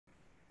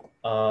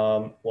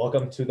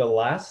Welcome to the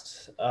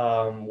last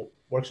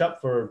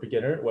workshop for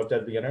beginner, web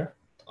dev beginner.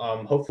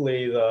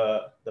 Hopefully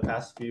the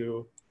past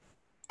few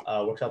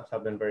workshops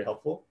have been very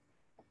helpful.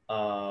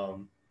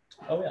 Oh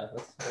yeah,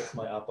 that's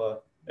my Appa.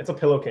 It's a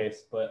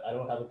pillowcase, but I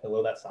don't have a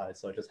pillow that size,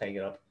 so I just hang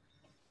it up.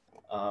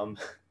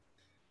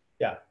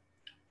 Yeah.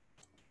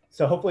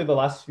 So hopefully the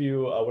last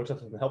few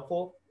workshops have been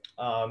helpful.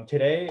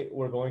 Today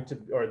we're going to,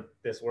 or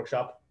this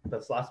workshop,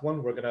 this last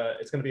one,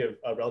 it's gonna be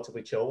a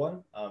relatively chill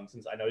one,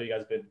 since I know you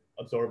guys have been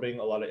absorbing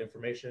a lot of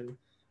information.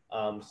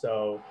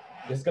 So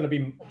this is gonna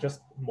be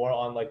just more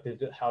on like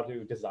how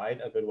to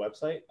design a good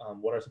website.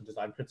 What are some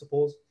design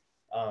principles?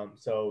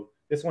 So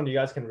this one you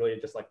guys can really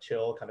just like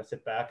chill, kind of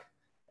sit back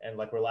and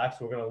like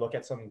relax. We're gonna look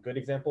at some good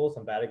examples,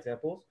 some bad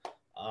examples,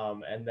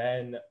 and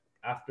then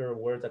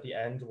afterwards at the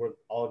end,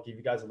 I'll give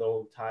you guys a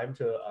little time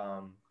to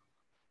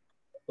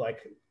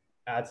like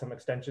add some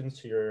extensions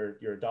to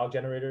your dog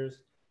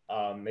generators.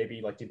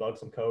 Maybe like debug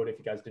some code if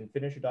you guys didn't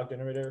finish your dog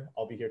generator.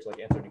 I'll be here to like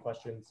answer any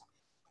questions.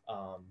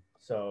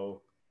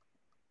 So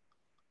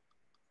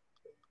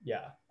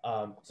yeah.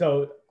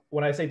 So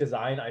when I say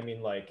design, I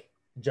mean like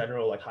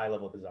general, like high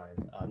level design,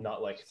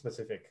 not like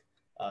specific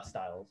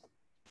styles.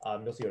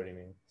 You'll see what I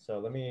mean. So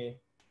let me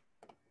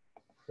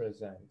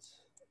present.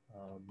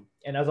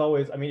 And as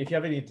always, I mean, if you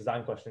have any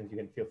design questions, you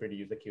can feel free to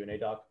use the Q&A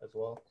doc as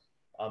well.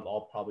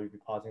 I'll probably be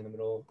pausing in the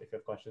middle if you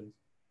have questions.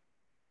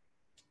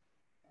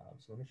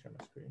 So let me share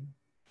my screen.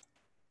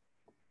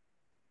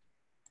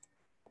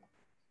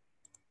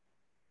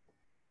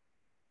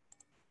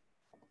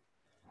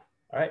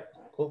 All right,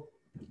 cool.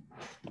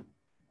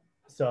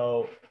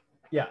 So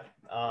yeah,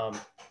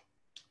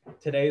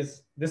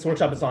 this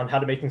workshop is on how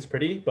to make things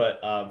pretty, but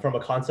from a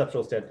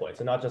conceptual standpoint.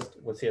 So not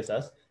just with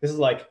CSS. This is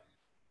like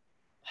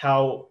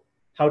how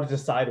to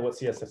decide what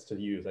CSS to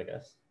use, I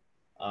guess,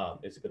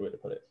 is a good way to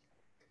put it.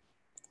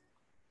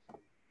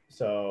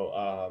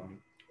 So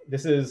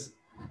this is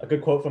a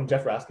good quote from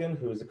Jeff Raskin,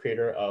 who is the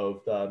creator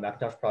of the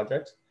Macintosh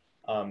project,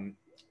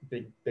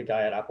 big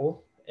guy at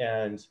Apple.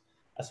 And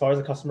as far as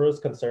the customer is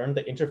concerned,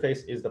 the interface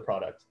is the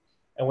product.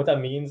 And what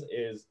that means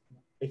is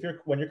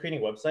when you're creating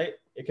a website,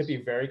 it could be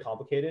very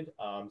complicated.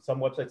 Some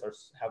websites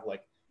have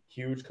like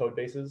huge code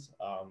bases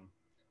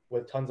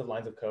with tons of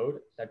lines of code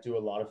that do a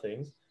lot of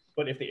things.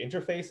 But if the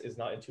interface is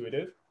not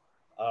intuitive,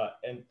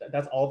 and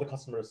that's all the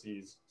customer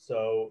sees.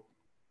 So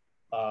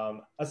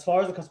as far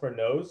as the customer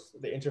knows,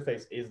 the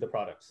interface is the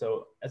product.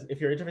 So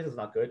if your interface is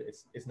not good,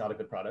 it's not a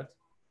good product.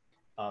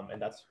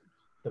 And that's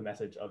the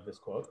message of this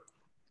quote.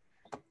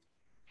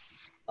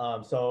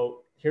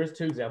 So here's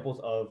two examples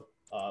of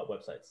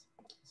websites.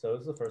 So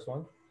this is the first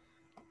one.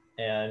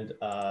 And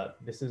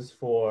this is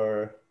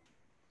for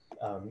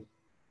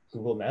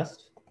Google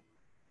Nest.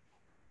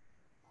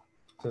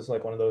 So it's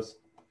like one of those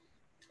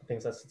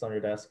things that sits on your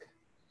desk.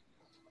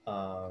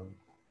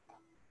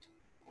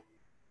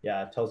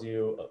 Yeah, it tells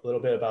you a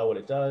little bit about what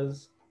it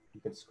does.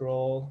 You could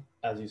scroll.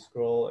 As you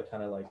scroll, it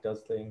kind of like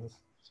does things,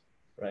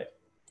 right?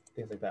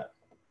 Things like that.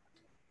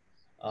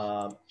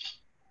 All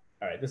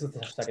right, this is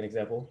the second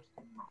example.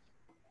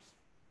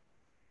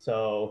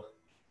 So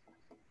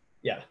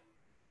yeah,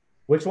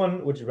 which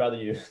one would you rather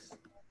use?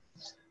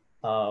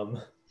 I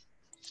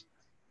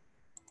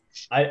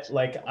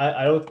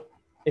don't,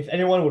 if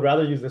anyone would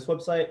rather use this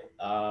website,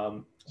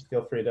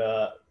 feel free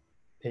to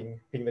ping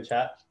the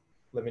chat.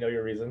 Let me know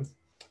your reasons.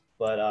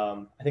 But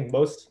I think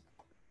most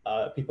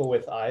people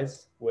with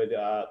eyes would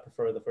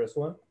prefer the first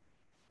one,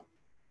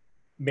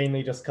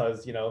 mainly just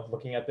because, you know,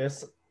 looking at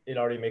this, it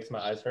already makes my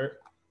eyes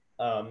hurt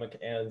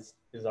and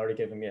is already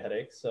giving me a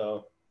headache.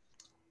 So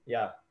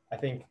yeah, I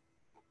think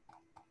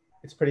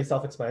it's pretty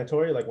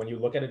self-explanatory. Like when you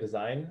look at a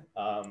design,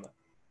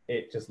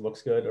 it just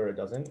looks good or it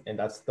doesn't. And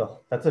that's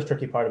the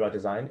tricky part about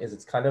design, is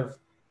it's kind of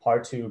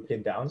hard to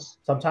pin down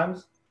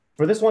sometimes.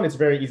 For this one, it's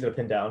very easy to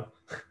pin down,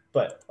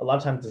 but a lot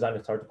of times design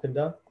is hard to pin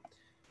down.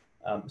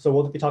 So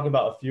we'll be talking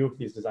about a few of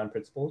these design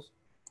principles.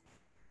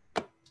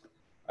 All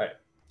right.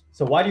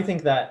 So why do you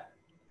think that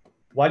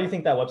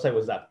website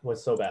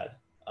was so bad?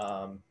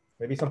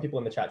 Maybe some people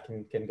in the chat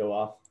can go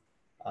off,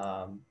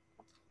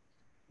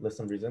 list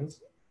some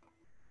reasons.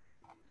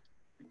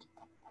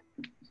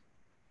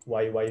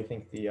 Why you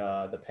think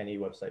the Penny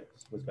website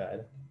was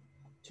bad?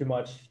 Too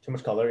much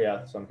color, yeah.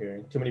 That's what I'm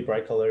hearing. Too many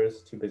bright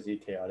colors, too busy,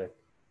 chaotic,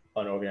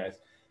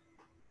 unorganized.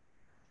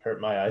 Hurt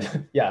my eyes.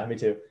 Yeah, me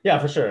too. Yeah,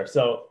 for sure.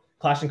 So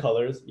clashing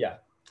colors, yeah.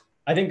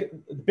 I think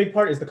the big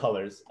part is the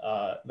colors.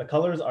 The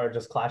colors are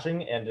just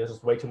clashing, and there's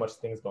just way too much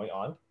things going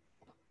on.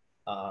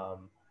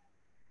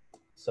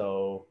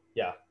 So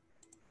yeah,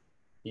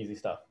 easy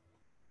stuff.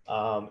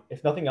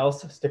 If nothing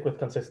else, stick with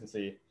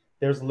consistency.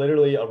 There's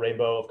literally a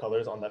rainbow of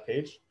colors on that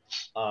page.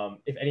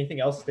 If anything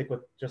else, stick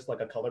with just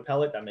like a color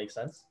palette that makes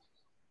sense.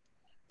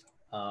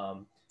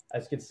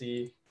 As you can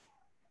see,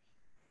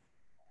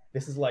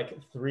 this is like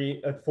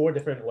four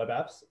different web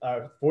apps,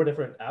 4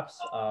 different apps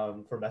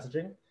for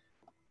messaging.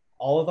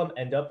 All of them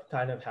end up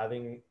kind of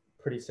having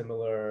pretty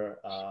similar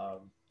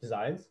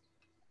designs,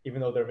 even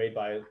though they're made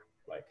by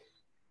like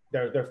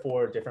they're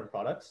 4 different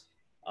products,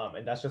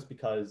 and that's just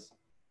because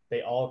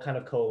they all kind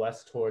of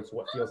coalesce towards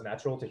what feels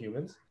natural to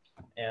humans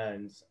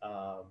and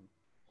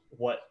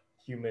what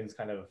humans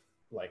kind of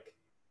like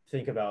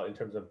think about in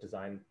terms of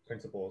design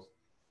principles.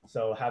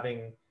 So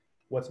having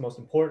what's most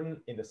important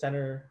in the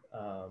center,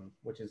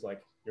 which is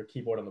like your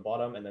keyboard on the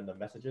bottom, and then the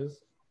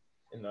messages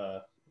in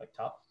the like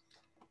top,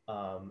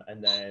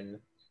 and then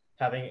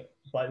having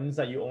buttons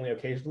that you only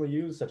occasionally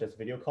use, such as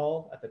video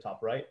call at the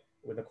top right,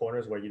 with the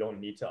corners where you don't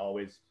need to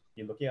always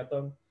be looking at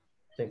them,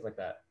 things like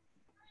that.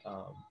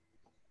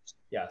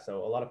 Yeah,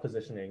 so a lot of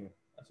positioning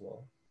as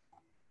well.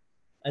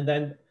 And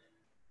then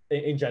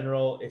in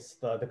general, it's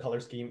the color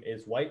scheme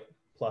is white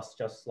plus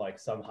just like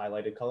some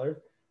highlighted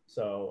color.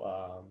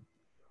 So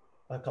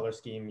a color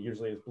scheme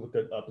usually is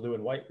blue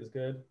and white is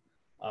good,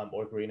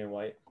 or green and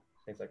white,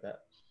 things like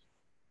that.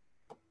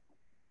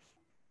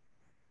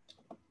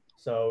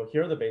 So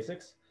here are the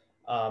basics.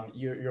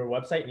 Your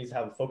website needs to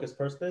have a focused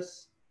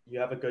purpose. You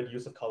have a good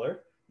use of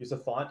color, use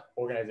of font,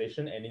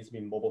 organization, and needs to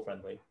be mobile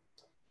friendly.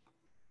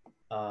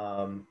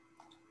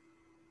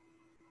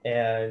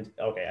 And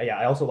okay, yeah,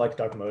 I also like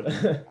dark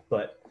mode,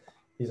 but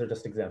these are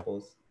just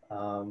examples.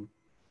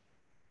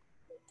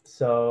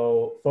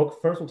 So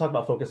first we'll talk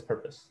about focused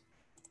purpose.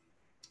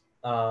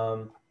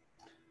 As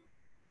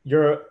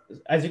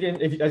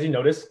you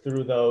notice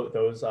through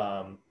those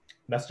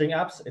messaging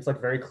apps, it's like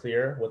very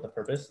clear what the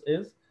purpose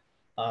is.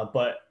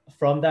 But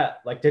from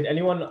that, like, did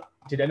anyone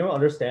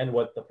understand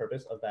what the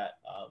purpose of that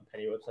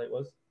Penny website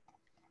was?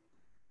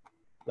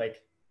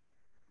 Like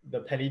the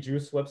Penny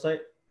Juice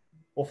website?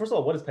 Well, first of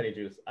all, what is Penny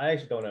Juice? I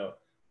actually don't know.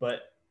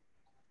 But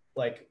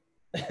like,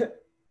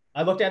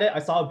 I looked at it, I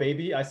saw a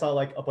baby, I saw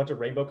like a bunch of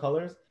rainbow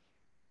colors,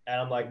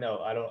 and I'm like, no,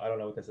 I don't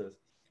know what this is.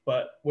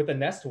 But with the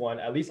Nest one,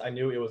 at least I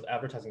knew it was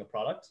advertising a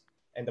product,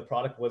 and the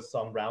product was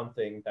some round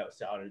thing that was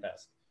on your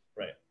desk,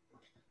 right?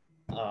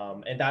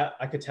 And that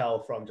I could tell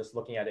from just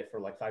looking at it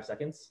for like 5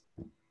 seconds.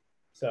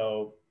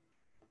 So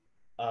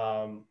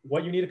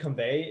what you need to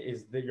convey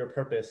is that your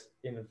purpose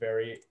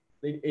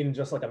in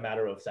just like a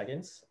matter of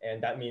seconds,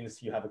 and that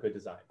means you have a good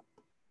design.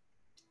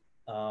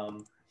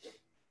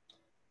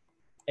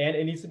 And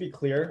it needs to be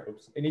clear.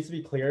 It needs to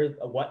be clear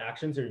what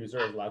actions your user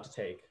is allowed to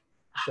take.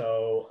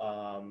 So,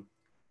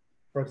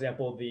 for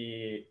example,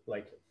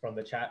 from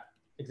the chat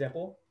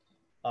example,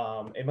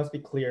 it must be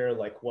clear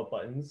like what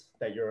buttons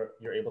that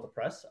you're able to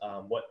press,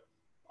 what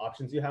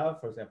options you have.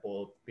 For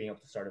example, being able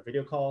to start a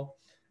video call,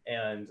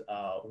 and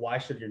why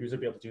should your user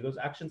be able to do those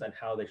actions, and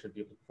how they should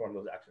be able to perform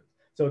those actions.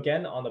 So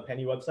again, on the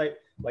Penny website,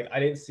 like I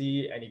didn't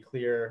see any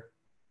clear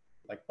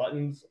like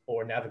buttons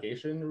or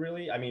navigation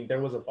really. I mean,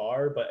 there was a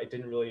bar, but it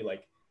didn't really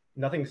like,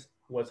 nothing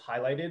was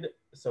highlighted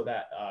so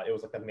that it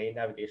was like the main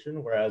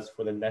navigation. Whereas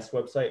for the Nest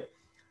website,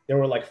 there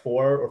were like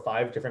 4 or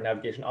 5 different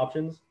navigation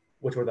options,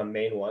 which were the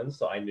main ones.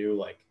 So I knew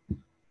like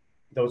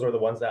those are the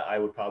ones that I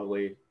would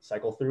probably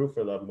cycle through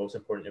for the most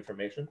important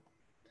information.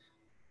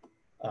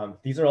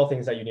 These are all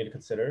things that you need to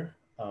consider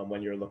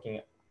when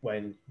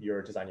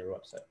you're designing your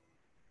website.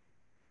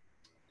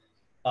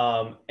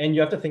 And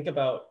you have to think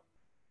about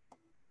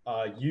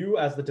you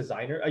as the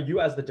designer, you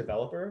as the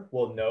developer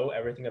will know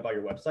everything about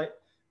your website,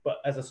 but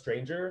as a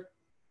stranger,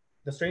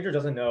 the stranger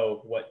doesn't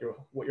know what your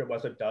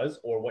website does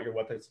or what your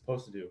website is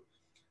supposed to do.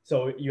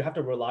 So you have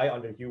to rely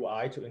on your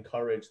UI to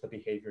encourage the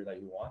behavior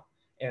that you want.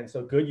 And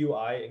so good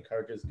UI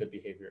encourages good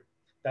behavior.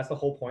 That's the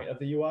whole point of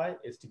the UI,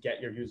 is to get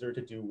your user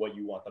to do what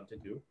you want them to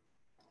do.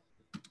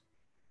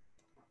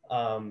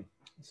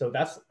 So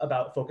that's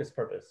about focused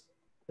purpose.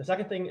 The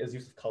second thing is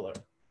use of color.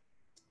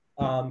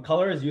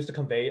 Color is used to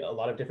convey a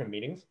lot of different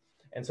meanings.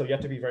 And so you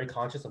have to be very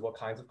conscious of what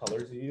kinds of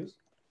colors you use.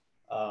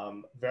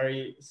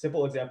 Very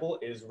simple example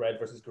is red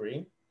versus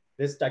green.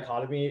 This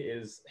dichotomy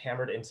is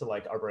hammered into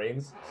like our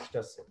brains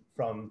just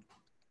from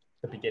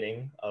the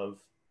beginning of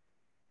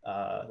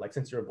like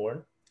since you were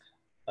born.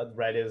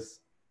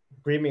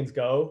 Green means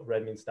go,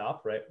 red means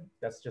stop, right?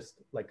 That's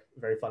just like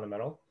very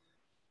fundamental.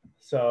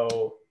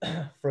 So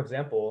for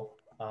example,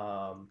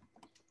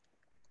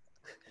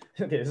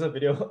 okay, this is a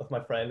video of my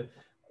friend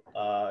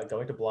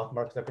going to block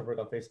Mark Zuckerberg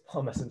on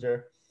Facebook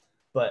Messenger.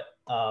 But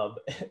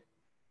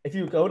if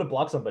you go to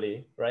block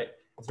somebody, right,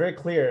 it's very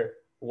clear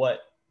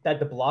that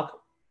the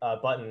block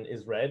button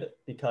is red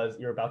because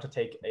you're about to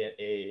take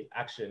a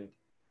action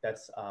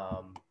that's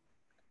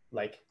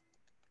like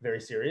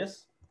very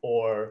serious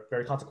or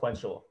very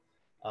consequential.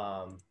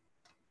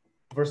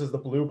 Versus the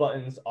blue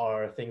buttons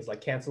are things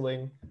like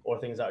canceling or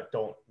things that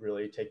don't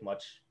really take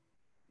much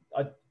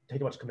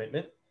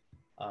commitment.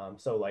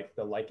 So like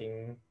the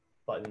liking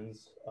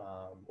buttons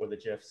or the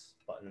GIFs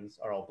buttons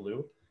are all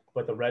blue,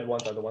 but the red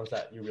ones are the ones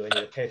that you really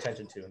need to pay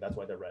attention to, and that's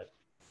why they're red.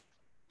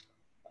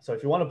 So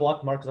if you want to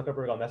block Mark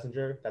Zuckerberg on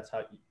Messenger, that's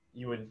how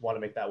you would want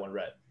to make that one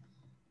red,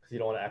 because you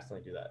don't want to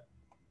accidentally do that.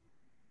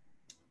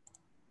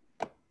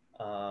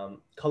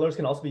 Colors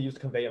can also be used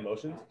to convey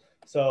emotions.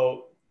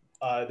 So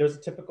there's a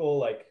typical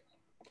like,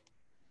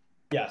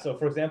 yeah. So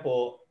for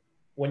example,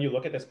 when you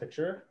look at this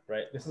picture,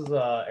 right, this is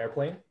an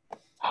airplane.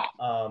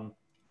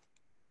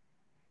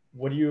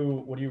 What do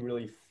you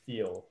really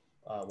feel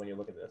when you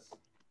look at this?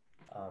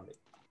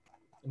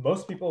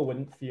 most people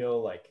wouldn't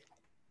feel like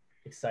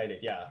excited.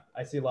 Yeah,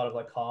 I see a lot of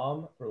like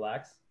calm,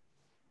 relaxed.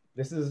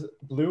 This is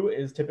blue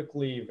is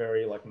typically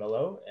very like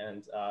mellow,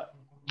 and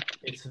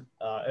it's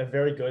a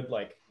very good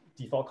like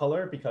default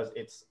color because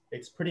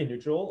it's pretty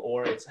neutral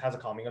or it has a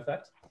calming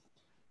effect.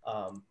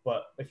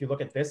 But if you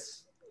look at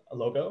this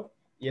logo,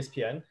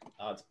 ESPN,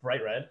 it's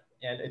bright red,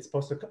 and it's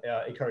supposed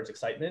to encourage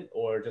excitement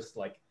or just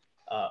like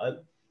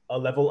a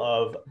level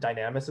of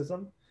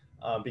dynamicism,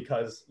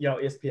 because you know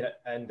ESPN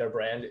and their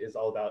brand is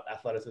all about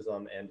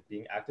athleticism and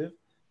being active,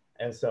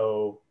 and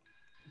so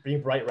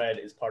being bright red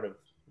is part of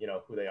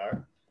who they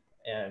are.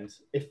 And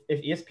if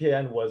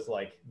ESPN was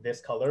like this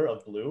color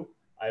of blue,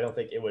 I don't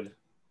think it would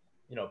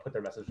put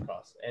their message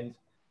across. And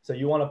so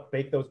you want to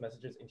bake those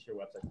messages into your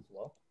website as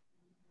well.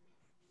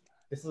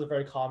 This is a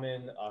very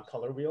common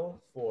color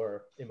wheel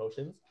for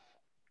emotions.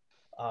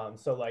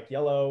 So like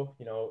yellow,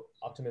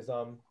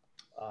 optimism.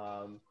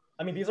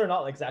 I mean, these are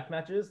not exact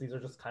matches. These are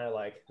just kind of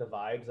like the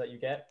vibes that you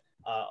get.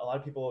 A lot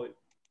of people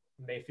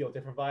may feel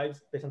different vibes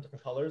based on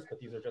different colors, but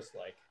these are just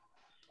like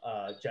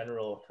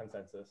general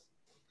consensus.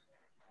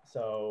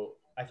 So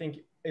I think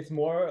it's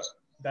more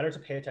better to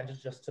pay attention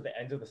just to the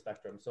end of the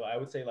spectrum. So I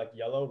would say like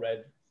yellow,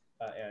 red,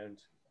 and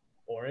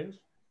orange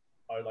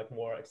are like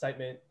more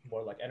excitement,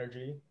 more like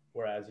energy,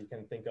 whereas you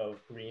can think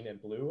of green and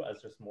blue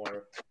as just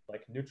more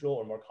like neutral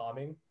or more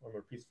calming or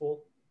more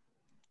peaceful.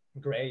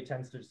 Gray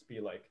tends to just be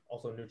like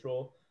also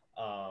neutral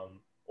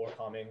or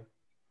calming.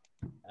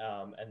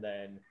 And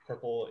then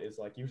purple is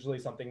like usually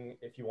something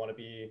if you want to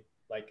be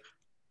like,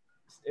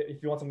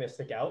 if you want something to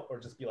stick out or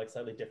just be like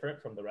slightly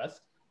different from the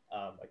rest,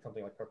 like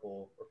something like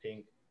purple or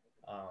pink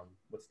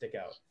would stick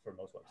out for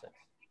most websites.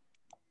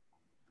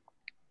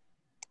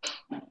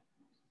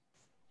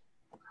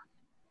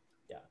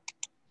 Yeah.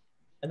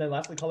 And then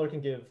lastly, color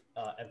can give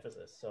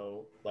emphasis.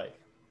 So like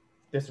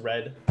this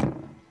red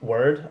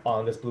word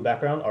on this blue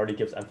background already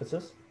gives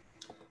emphasis.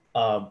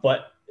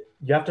 But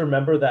you have to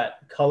remember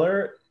that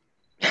color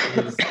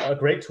is a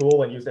great tool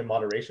when used in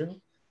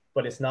moderation,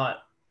 but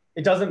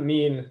it doesn't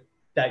mean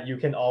that you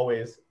can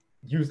always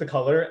use the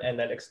color and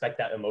then expect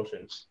that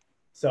emotion.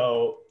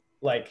 So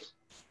like,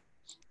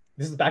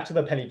 this is back to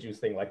the penny juice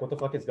thing. Like, what the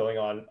fuck is going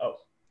on? Oh,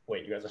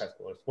 wait, you guys are high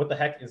schoolers. What the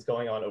heck is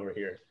going on over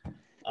here?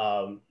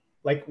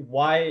 Like,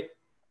 why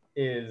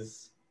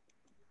is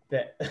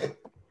that?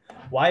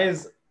 Why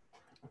is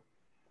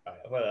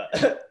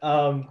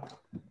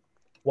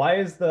why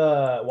is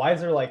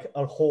there like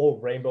a whole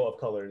rainbow of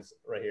colors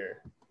right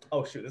here?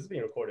 Oh shoot, this is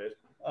being recorded.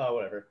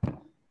 Whatever.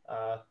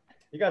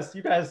 You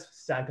guys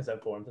signed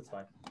consent forms. It's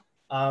fine.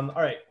 All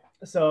right.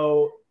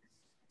 So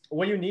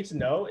what you need to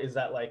know is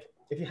that like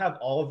if you have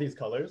all of these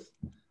colors,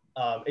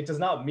 it does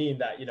not mean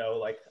that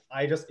like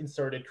I just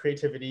inserted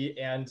creativity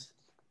and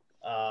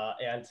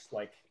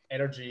like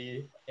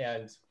energy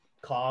and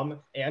calm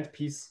and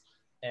peace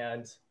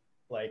and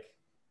like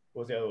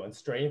what was the other one,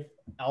 strength,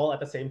 all at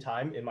the same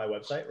time in my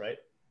website, right?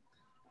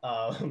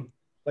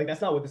 Like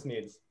that's not what this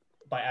means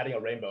by adding a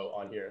rainbow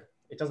on here.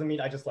 It doesn't mean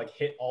I just like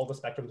hit all the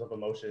spectrums of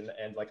emotion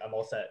and like I'm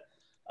all set.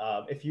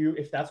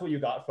 If that's what you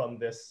got from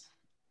this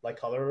like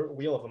color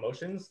wheel of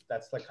emotions,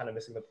 that's like kind of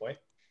missing the point.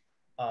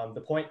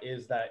 The point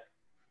is that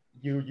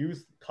you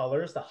use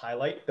colors to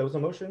highlight those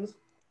emotions,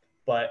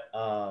 but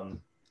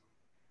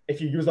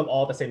if you use them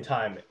all at the same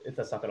time,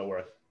 that's not going to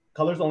work.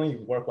 Colors only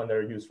work when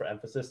they're used for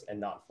emphasis and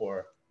not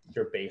for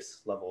your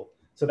base level.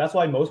 So that's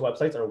why most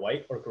websites are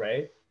white or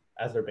gray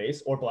as their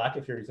base, or black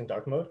if you're using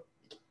dark mode.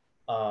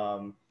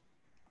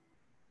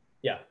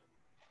 Yeah.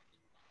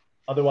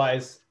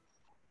 Otherwise,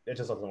 it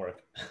just doesn't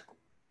work.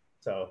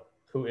 So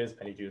who is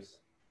Penny Juice?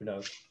 Who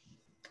knows?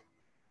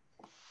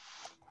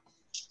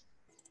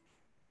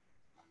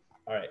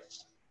 All right.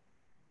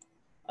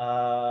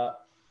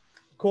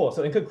 Cool.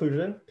 So in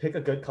conclusion, pick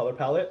a good color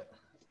palette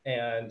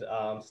and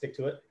stick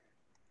to it,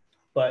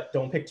 but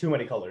don't pick too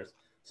many colors.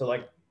 So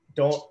like,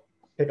 don't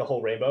pick a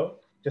whole rainbow.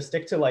 Just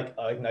stick to like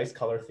a nice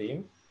color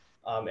theme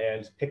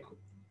and pick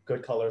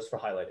good colors for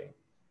highlighting.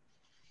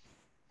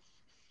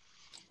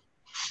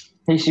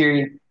 Hey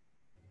Siri.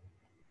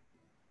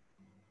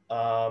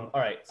 All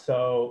right.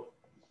 So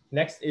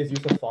next is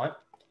use of font.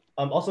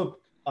 Also,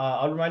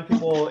 I'll remind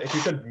people if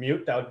you could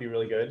mute, that would be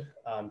really good,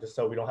 just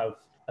so we don't have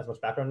as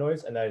much background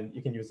noise, and then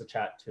you can use the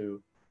chat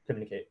to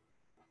communicate.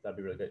 That'd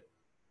be really good.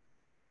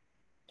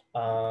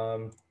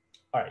 All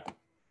right.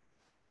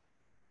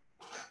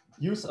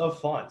 Use of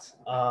font.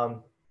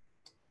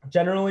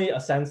 Generally, a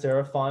sans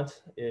serif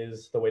font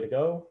is the way to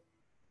go.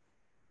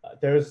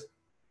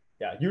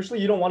 Usually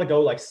you don't want to go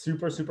like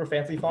super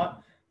fancy font.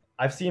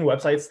 I've seen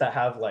websites that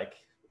have like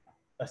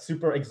a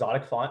super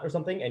exotic font or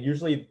something, and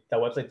usually that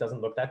website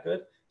doesn't look that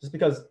good, just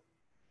because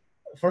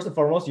first and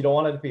foremost, you don't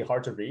want it to be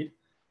hard to read.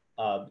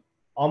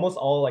 Almost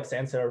all like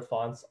sans serif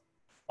fonts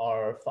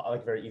are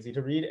like very easy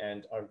to read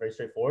and are very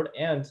straightforward,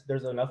 and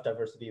there's enough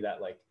diversity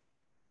that like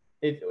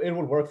it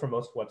would work for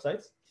most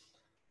websites.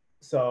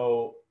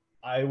 So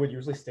I would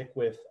usually stick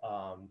with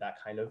that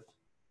kind of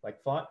like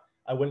font.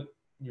 I wouldn't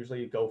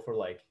usually go for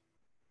like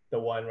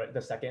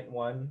the second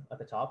one at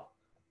the top.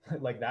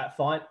 like that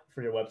font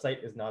for your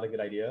website is not a good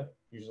idea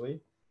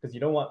usually, because you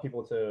don't want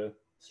people to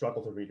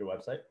struggle to read your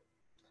website.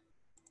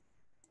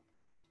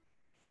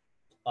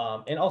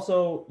 And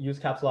also use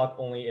caps lock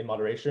only in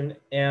moderation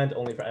and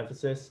only for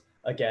emphasis.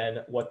 Again,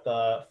 what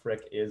the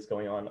frick is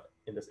going on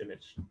in this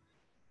image?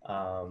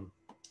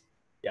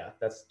 Yeah,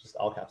 that's just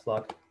all caps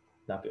lock,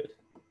 not good.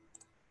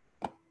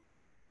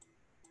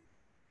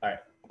 All right.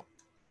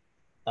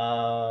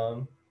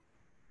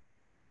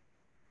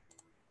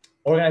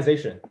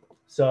 Organization.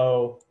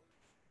 So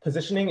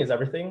positioning is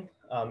everything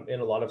in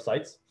a lot of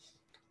sites.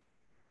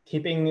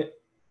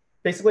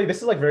 Basically, this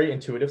is like very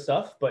intuitive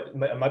stuff, but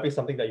it might be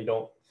something that you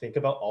don't think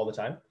about all the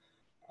time.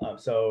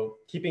 So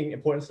keeping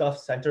important stuff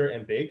center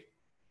and big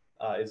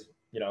is,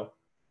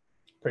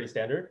 pretty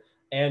standard,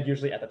 and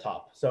usually at the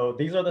top. So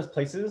these are the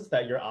places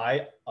that your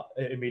eye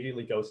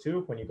immediately goes to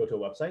when you go to a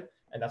website,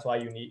 and that's why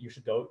you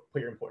should go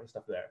put your important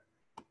stuff there.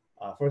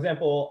 For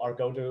example, our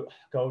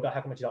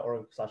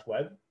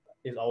go.hackmg.org/web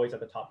is always at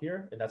the top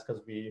here, and that's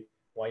because we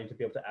want you to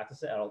be able to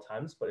access it at all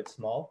times, but it's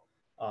small.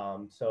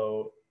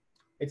 So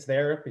it's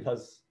there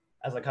because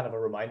as a kind of a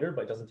reminder,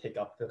 but it doesn't take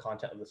up the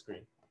content of the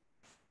screen.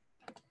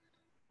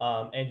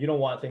 And you don't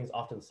want things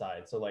off to the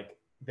side. So like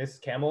this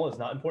camel is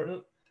not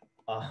important,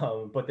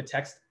 but the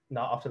text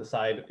not off to the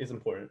side is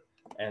important,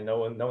 and no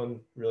one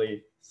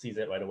really sees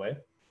it right away.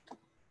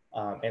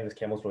 And this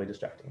camel is really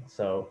distracting.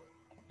 So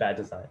bad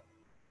design.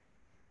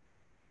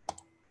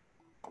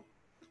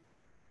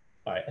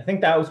 All right, I think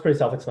that was pretty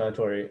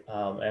self-explanatory,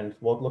 and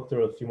we'll look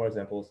through a few more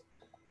examples.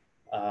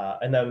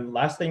 And then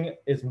last thing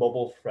is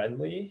mobile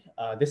friendly.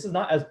 This is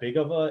not as big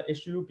of an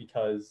issue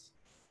because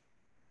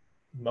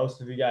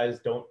most of you guys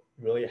don't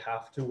really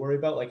have to worry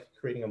about like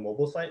creating a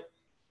mobile site,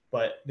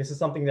 but this is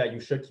something that you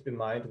should keep in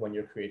mind when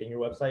you're creating your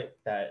website,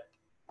 that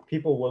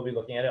people will be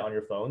looking at it on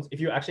your phones. If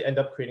you actually end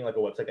up creating like a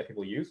website that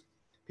people use,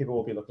 people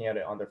will be looking at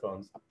it on their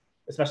phones,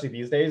 especially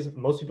these days.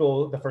 Most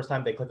people, the first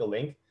time they click a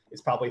link,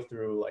 it's probably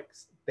through like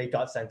they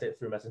got sent it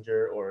through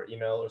Messenger or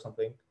email or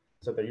something.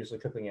 So they're usually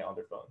clicking it on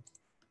their phone.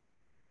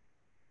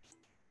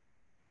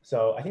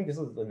 So I think this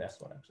is the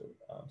next one actually.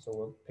 So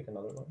we'll pick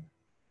another one.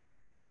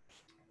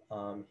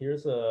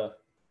 Here's another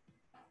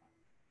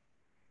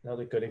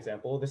good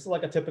example. This is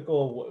like a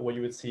typical what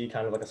you would see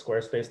kind of like a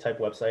Squarespace type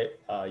website.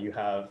 You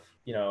have,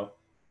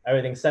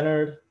 everything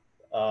centered,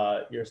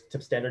 your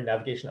standard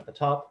navigation at the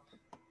top.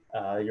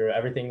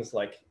 Everything's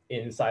like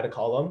inside a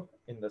column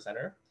in the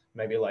center.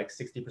 Maybe like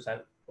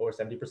 60% or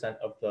 70%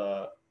 of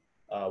the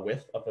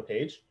width of the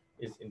page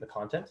is in the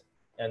content,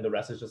 and the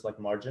rest is just like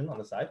margin on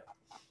the side.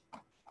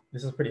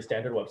 This is a pretty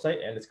standard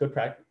website, and it's good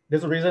practice.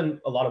 There's a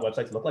reason a lot of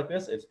websites look like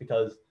this. It's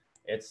because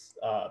it's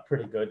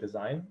pretty good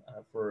design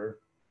for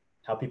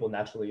how people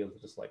naturally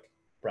just like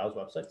browse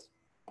websites.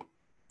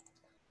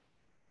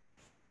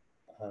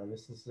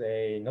 This is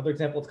another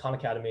example. It's Khan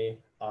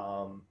Academy.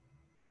 I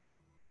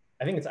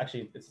think it's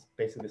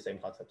basically the same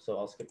concept, so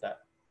I'll skip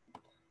that.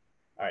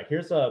 All right,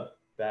 here's a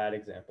bad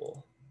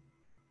example.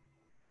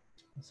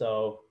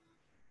 So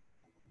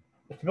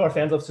if people are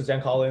fans of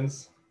Suzanne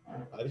Collins,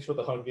 I think she wrote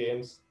The Hunger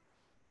Games.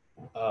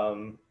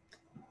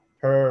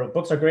 Her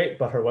books are great,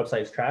 but her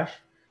website is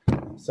trash.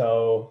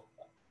 So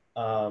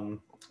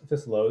if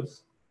this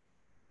loads,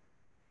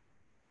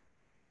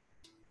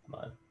 come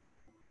on.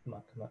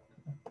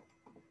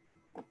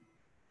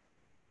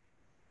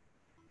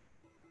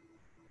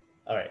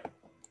 All right.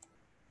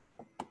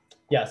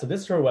 Yeah, so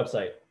this is her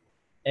website.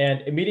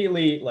 And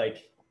immediately,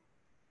 like,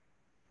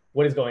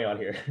 what is going on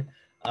here?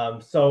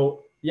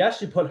 So yeah,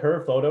 she put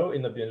her photo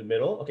in the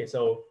middle. Okay,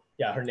 so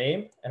yeah, her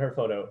name and her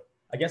photo.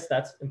 I guess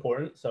that's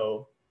important.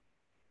 So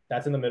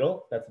that's in the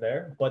middle, that's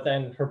there. But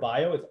then her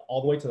bio is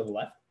all the way to the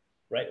left,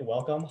 right?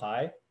 Welcome,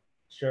 hi.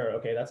 Sure,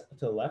 okay, that's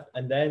to the left.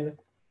 And then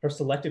her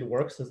selected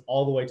works is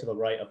all the way to the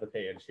right of the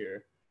page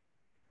here.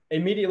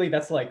 Immediately,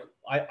 that's like,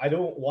 I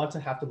don't want to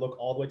have to look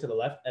all the way to the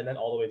left and then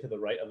all the way to the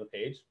right of the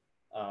page.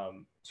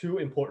 Two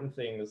important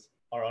things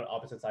are on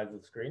opposite sides of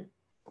the screen.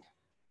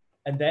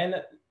 And then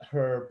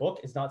her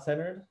book is not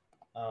centered.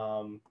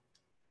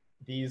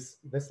 This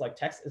like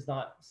text is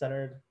not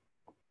centered.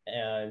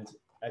 And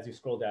as you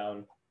scroll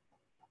down,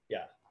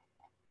 yeah,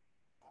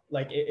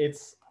 like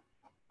it's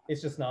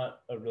just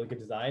not a really good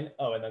design.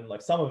 Oh, and then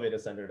like some of it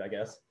is centered, I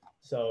guess.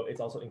 So it's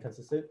also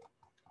inconsistent.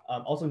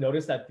 Also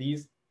notice that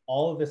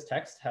all of this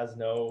text has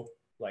no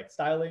like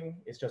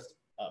styling. It's just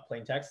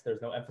plain text.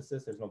 There's no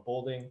emphasis. There's no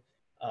bolding.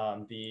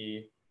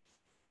 The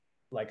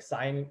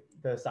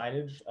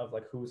signage of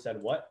like who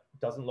said what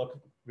doesn't look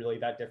really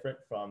that different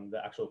from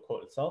the actual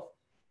quote itself.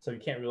 So you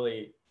can't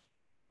really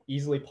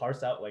easily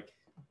parse out like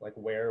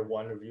where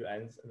one review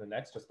ends and the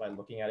next just by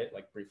looking at it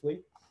like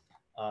briefly.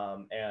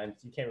 And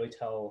you can't really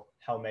tell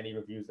how many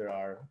reviews there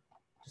are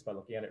just by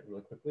looking at it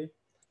really quickly.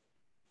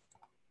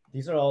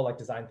 These are all like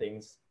design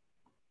things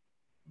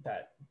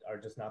that are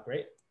just not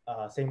great.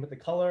 Same with the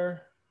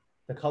color.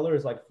 The color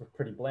is like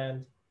pretty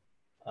bland.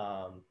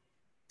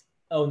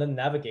 Oh, and then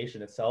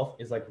navigation itself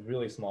is like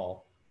really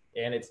small,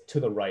 and it's to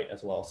the right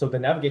as well. So the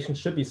navigation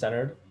should be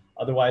centered.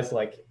 Otherwise,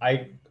 like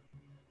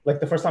like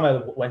the first time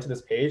I went to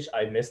this page,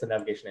 I missed the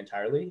navigation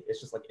entirely. It's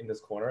just like in this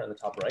corner in the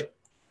top right.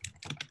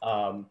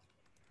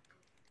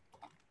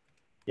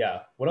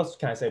 Yeah, what else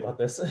can I say about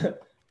this?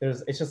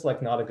 It's just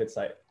like not a good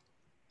site.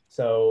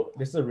 So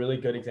this is a really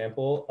good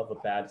example of a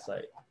bad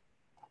site.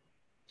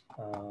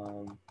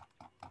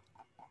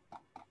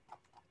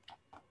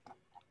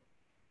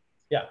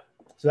 Yeah,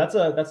 so that's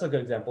a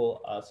good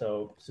example.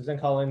 So Suzanne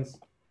Collins,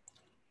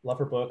 love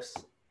her books,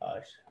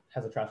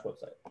 has a trash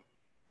website.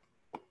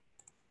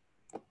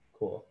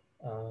 Cool.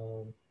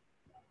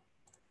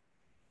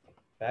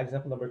 Bad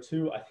example number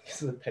 2, I think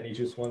this is a Penny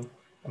Juice one.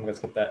 I'm gonna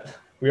skip that.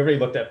 We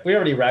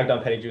already ragged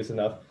on Penny Juice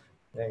enough.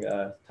 I think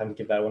time to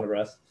give that one a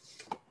rest.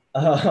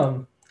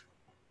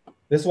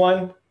 This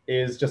one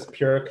is just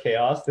pure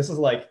chaos. This is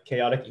like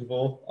chaotic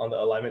evil on the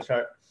alignment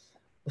chart.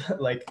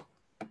 Like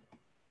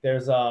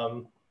there's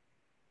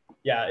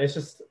yeah, it's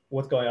just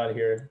what's going on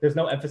here. There's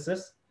no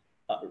emphasis.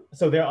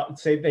 So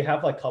they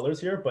have like colors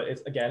here, but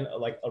it's again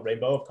like a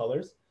rainbow of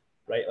colors,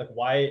 right? Like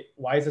why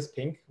is this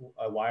pink?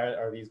 Why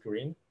are these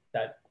green?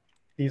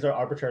 These are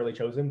arbitrarily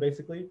chosen,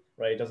 basically,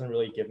 right? It doesn't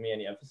really give me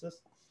any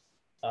emphasis.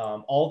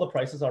 All the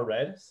prices are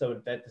red,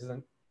 so that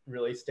doesn't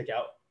really stick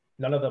out.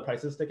 None of the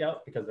prices stick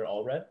out because they're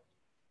all red.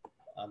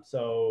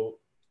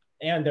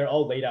 And they're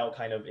all laid out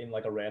kind of in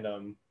like a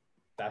random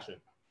fashion.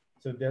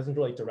 So it doesn't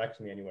really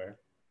direct me anywhere.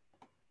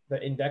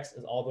 The index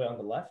is all the way on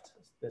the left.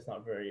 It's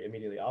not very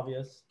immediately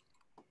obvious.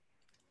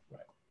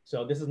 Right.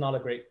 So this is not a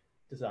great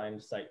design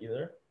site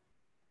either.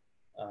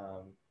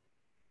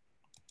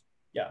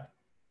 Yeah.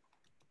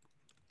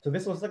 So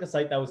this looks like a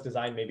site that was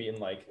designed maybe in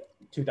like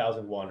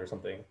 2001 or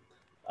something.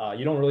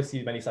 You don't really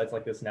see many sites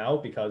like this now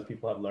because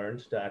people have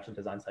learned to actually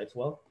design sites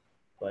well.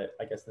 But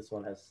I guess this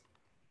one has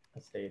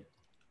stayed.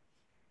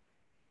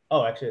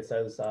 Oh, actually, it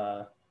says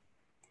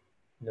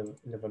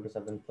November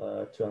 7th,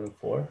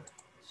 2004.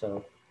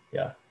 So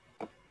yeah.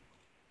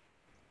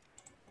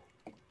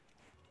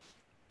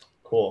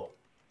 Cool.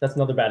 That's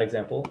another bad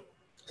example.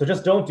 So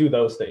just don't do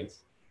those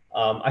things.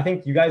 I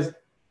think you guys,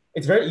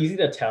 it's very easy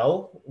to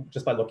tell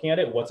just by looking at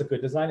it what's a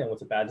good design and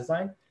what's a bad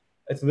design.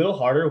 It's a little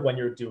harder when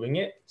you're doing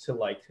it to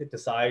like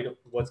decide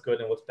what's good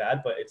and what's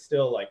bad, but it's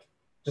still like,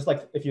 just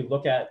like if you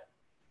look at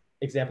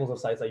examples of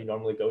sites that you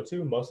normally go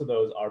to, most of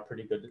those are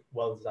pretty good,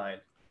 well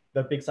designed.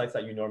 The big sites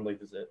that you normally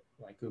visit,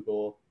 like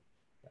Google,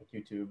 like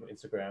YouTube,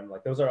 Instagram,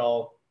 like those are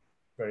all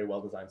very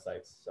well designed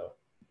sites. So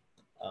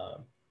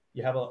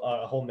you have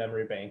a whole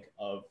memory bank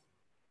of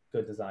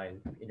good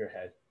design in your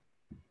head.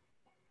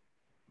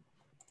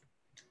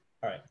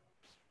 All right.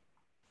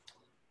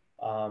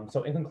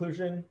 So in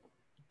conclusion,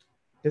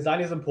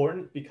 design is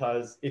important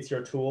because it's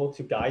your tool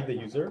to guide the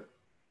user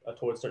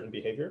towards certain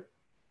behavior.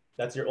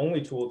 That's your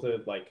only tool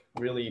to like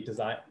really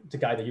design to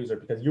guide the user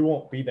because you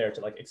won't be there to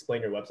like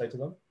explain your website to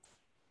them.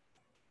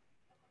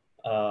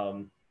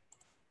 All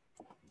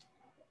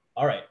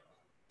right.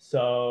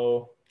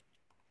 So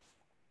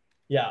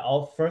yeah,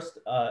 I'll first,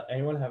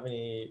 anyone have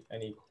any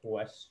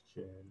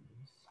questions?